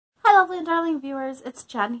lovely and darling viewers, it's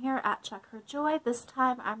Jen here at Check Her Joy. This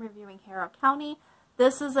time I'm reviewing Harrow County.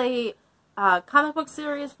 This is a comic book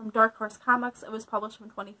series from Dark Horse Comics. It was published from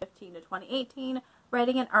 2015 to 2018.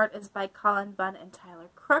 Writing and art is by Cullen, Bunn, and Tyler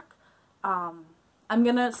Crook. I'm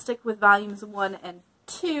going to stick with volumes 1 and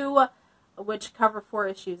 2, which cover 4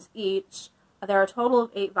 issues each. There are a total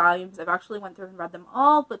of 8 volumes. I've actually went through and read them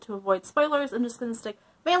all, but to avoid spoilers, I'm just going to stick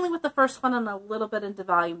mainly with the first one and a little bit into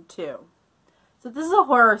volume 2. So this is a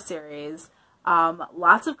horror series.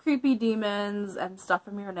 Lots of creepy demons and stuff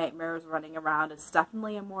from your nightmares running around. It's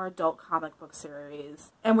definitely a more adult comic book series.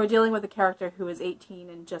 And we're dealing with a character who is 18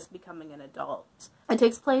 and just becoming an adult. It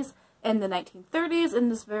takes place in the 1930s in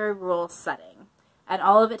this very rural setting. And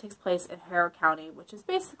all of it takes place in Harrow County, which is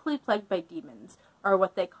basically plagued by demons, or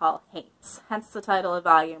what they call Haints. Hence the title of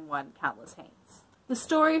Volume 1, Countless Haints. The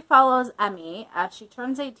story follows Emmy as she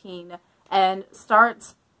turns 18 and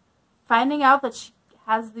starts finding out that she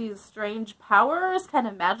has these strange powers, kind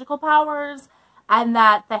of magical powers, and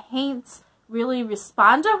that the Haints really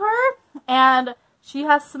respond to her, and she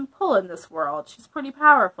has some pull in this world. She's pretty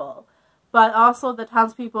powerful. But also the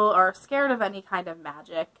townspeople are scared of any kind of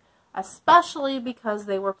magic, especially because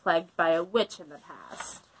they were plagued by a witch in the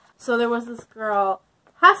past. So there was this girl,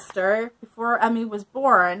 Hester, before Emmy was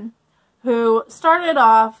born, who started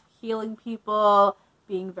off healing people,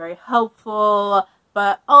 being very helpful,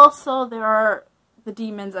 but also there are the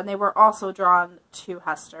demons, and they were also drawn to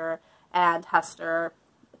Hester, and Hester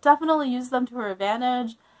definitely used them to her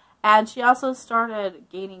advantage, and she also started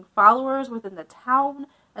gaining followers within the town,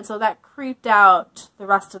 and so that creeped out the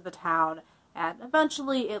rest of the town, and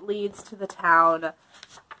eventually it leads to the town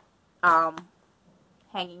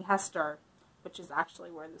hanging Hester, which is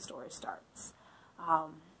actually where the story starts.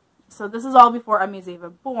 So this is all before Emmy's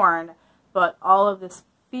even born, but all of this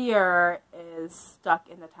fear is stuck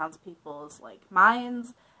in the townspeople's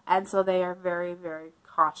minds, and so they are very, very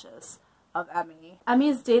cautious of Emmy.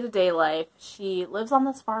 Emmy's day-to-day life, she lives on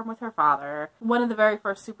this farm with her father. One of the very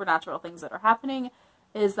first supernatural things that are happening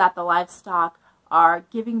is that the livestock are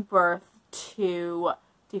giving birth to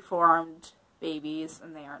deformed babies,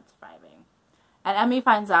 and they aren't surviving. And Emmy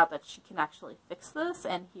finds out that she can actually fix this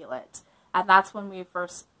and heal it. And that's when we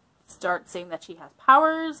first start seeing that she has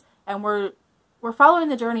powers, and we're following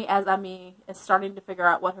the journey as Emmy is starting to figure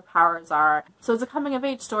out what her powers are. So it's a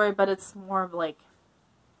coming-of-age story, but it's more of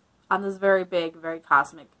on this very big, very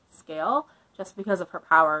cosmic scale, just because of her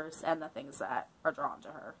powers and the things that are drawn to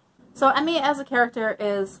her. So Emmy as a character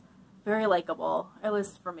is very likable, at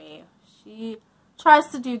least for me. She tries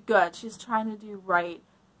to do good. She's trying to do right,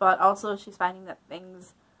 but also she's finding that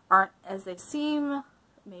things aren't as they seem.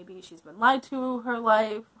 Maybe she's been lied to her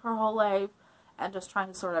whole life, and just trying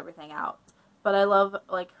to sort everything out. But I love,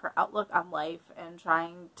 her outlook on life and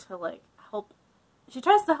trying to, help. She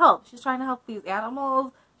tries to help. She's trying to help these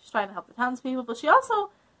animals. She's trying to help the townspeople. But she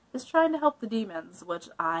also is trying to help the demons, which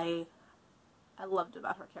I loved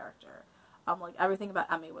about her character. Everything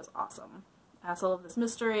about Emmy was awesome. I also love this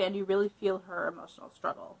mystery, and you really feel her emotional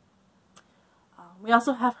struggle. We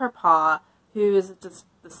also have her pa, who is just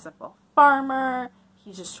this simple farmer.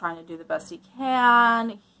 He's just trying to do the best he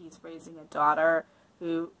can. He's raising a daughter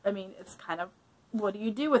who, it's kind of, what do you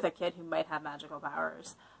do with a kid who might have magical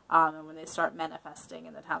powers? And when they start manifesting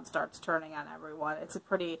and the town starts turning on everyone, it's a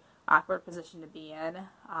pretty awkward position to be in.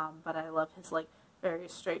 But I love his, very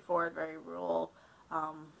straightforward, very rural.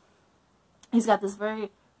 He's got this very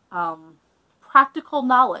practical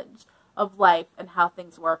knowledge of life and how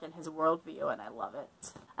things work in his worldview, and I love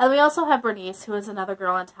it. And we also have Bernice, who is another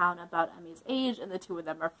girl in town about Emmy's age, and the two of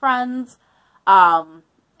them are friends.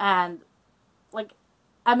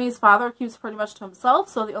 Emmy's father keeps pretty much to himself,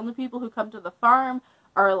 so the only people who come to the farm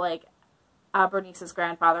are, Bernice's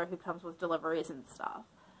grandfather, who comes with deliveries and stuff.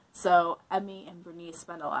 So Emmy and Bernice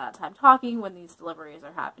spend a lot of time talking when these deliveries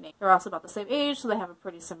are happening. They're also about the same age, so they have a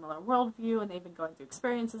pretty similar worldview, and they've been going through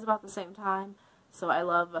experiences about the same time. So I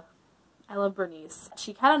love Bernice.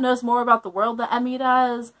 She kind of knows more about the world than Emmy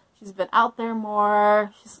does. She's been out there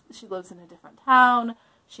more. She lives in a different town.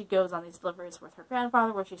 She goes on these deliveries with her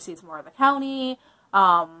grandfather, where she sees more of the county.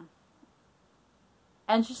 And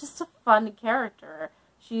she's just a fun character.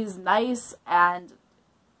 She's nice and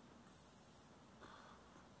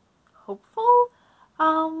hopeful.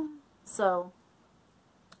 So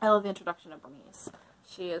I love the introduction of Bernice.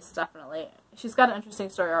 She's got an interesting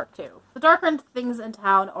story arc too. The darker things in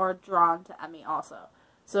town are drawn to Emmy also.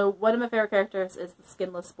 So one of my favorite characters is the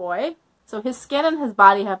skinless boy. So his skin and his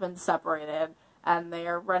body have been separated, and they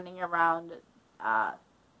are running around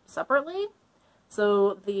separately.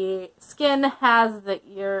 So the skin has the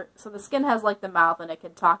ear, so the skin has the mouth, and it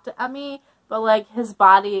can talk to Emmy, but like his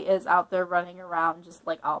body is out there running around just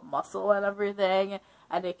like all muscle and everything,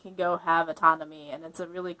 and it can go have autonomy, and it's a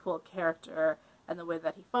really cool character and the way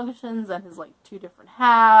that he functions and his like two different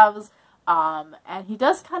halves. And he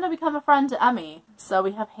does kind of become a friend to Emmy. So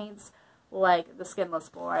we have Haints like the skinless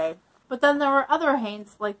boy. But then there were other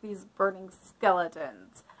Haints like these burning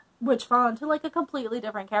skeletons, which fall into like a completely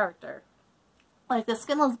different character. Like the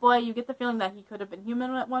skinless boy, you get the feeling that he could have been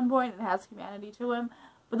human at one point and has humanity to him.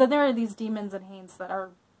 But then there are these demons and Haints that are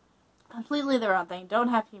completely their own thing, don't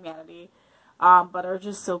have humanity, but are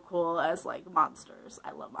just so cool as like monsters.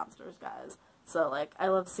 I love monsters, guys. So, like, I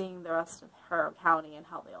love seeing the rest of Harrow County and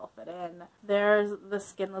how they all fit in. There's the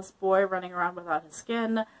skinless boy running around without his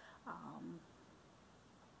skin.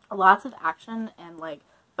 Lots of action and, like,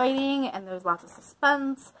 fighting, and there's lots of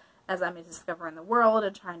suspense as Emmy's discovering the world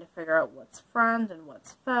and trying to figure out what's friend and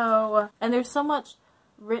what's foe. And there's so much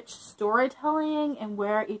rich storytelling and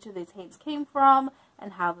where each of these Haints came from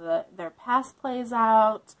and how their past plays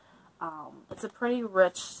out. It's a pretty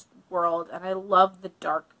rich world, and I love the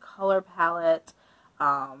dark color palette,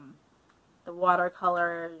 the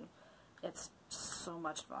watercolor. It's so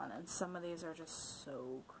much fun, and some of these are just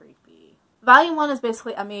so creepy. Volume 1 is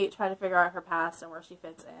basically Emmy trying to figure out her past and where she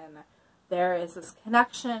fits in. There is this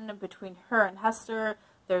connection between her and Hester.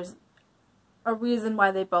 There's a reason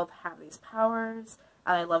why they both have these powers,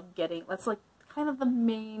 and I love that's like kind of the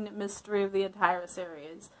main mystery of the entire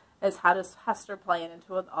series, is how does Hester play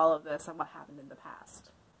into all of this and what happened in the past.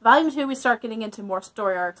 Volume 2, we start getting into more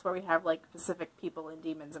story arcs where we have like specific people and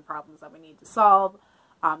demons and problems that we need to solve.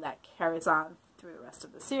 That carries on through the rest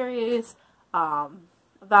of the series.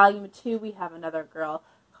 Volume 2, we have another girl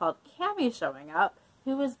called Cammy showing up,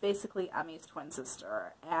 who is basically Emmy's twin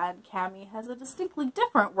sister. And Cammy has a distinctly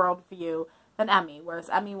different worldview than Emmy, whereas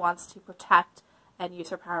Emmy wants to protect and use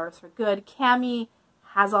her powers for good. Cammy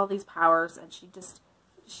has all these powers, and she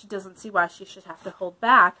doesn't see why she should have to hold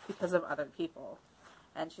back because of other people.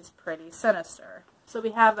 And she's pretty sinister. So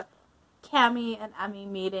we have Cammy and Emmy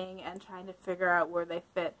meeting and trying to figure out where they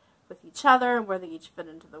fit with each other and where they each fit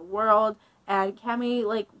into the world. And Cammy,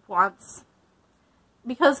 like,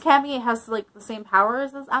 because Cammy has, like, the same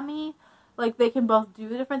powers as Emmy, like, they can both do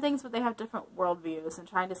different things, but they have different worldviews, and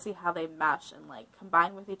trying to see how they mesh and, like,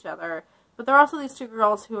 combine with each other. But there are also these two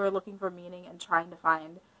girls who are looking for meaning and trying to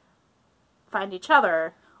find each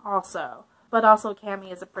other also. But also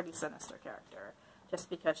Cammy is a pretty sinister character, just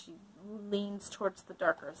because she leans towards the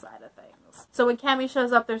darker side of things. So when Cammy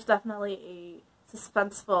shows up, there's definitely a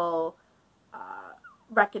suspenseful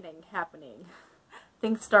reckoning happening.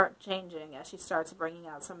 Things start changing as she starts bringing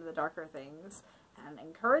out some of the darker things and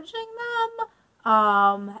encouraging them.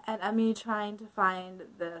 And Emmy trying to find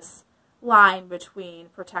this line between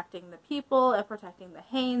protecting the people and protecting the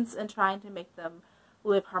Haints and trying to make them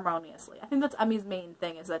live harmoniously. I think that's Emmy's main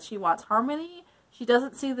thing, is that she wants harmony. She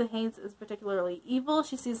doesn't see the Haints as particularly evil.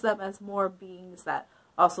 She sees them as more beings that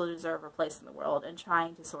also deserve a place in the world and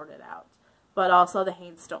trying to sort it out. But also the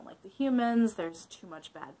Haints don't like the humans. There's too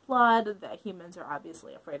much bad blood. The humans are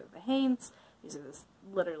obviously afraid of the Haints. These are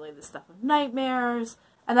literally the stuff of nightmares.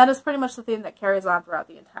 And that is pretty much the theme that carries on throughout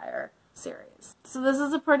the entire series. So this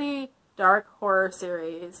is a pretty dark horror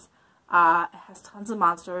series. It has tons of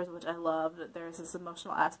monsters, which I love. There's this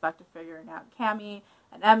emotional aspect of figuring out Cammy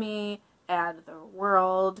and Emmy and the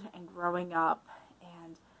world and growing up.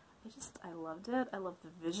 And I loved it. I love the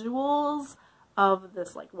visuals of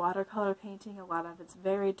this like watercolor painting. A lot of it's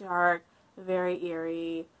very dark, very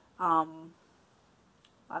eerie,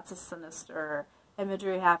 lots of sinister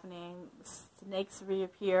imagery happening. Snakes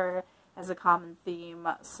reappear as a common theme,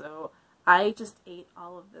 so I just ate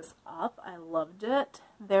all of this up. I loved it.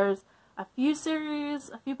 There's a few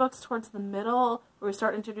books towards the middle where we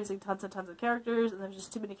start introducing tons and tons of characters, and there's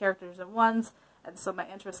just too many characters at once, and so my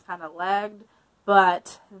interest kind of lagged.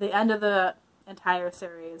 But the end of the entire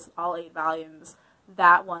series, all 8 volumes,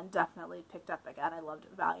 that one definitely picked up again. I loved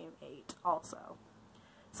volume 8 also.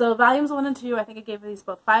 So volumes 1 and 2, I think I gave these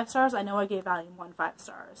both 5 stars. I know I gave volume 1 5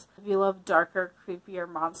 stars. If you love darker, creepier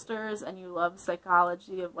monsters and you love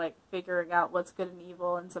psychology of like figuring out what's good and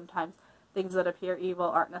evil, and sometimes things that appear evil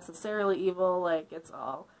aren't necessarily evil, like it's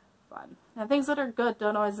all fun. And things that are good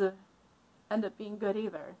don't always end up being good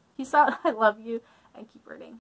either. Peace out, I love you, and keep reading.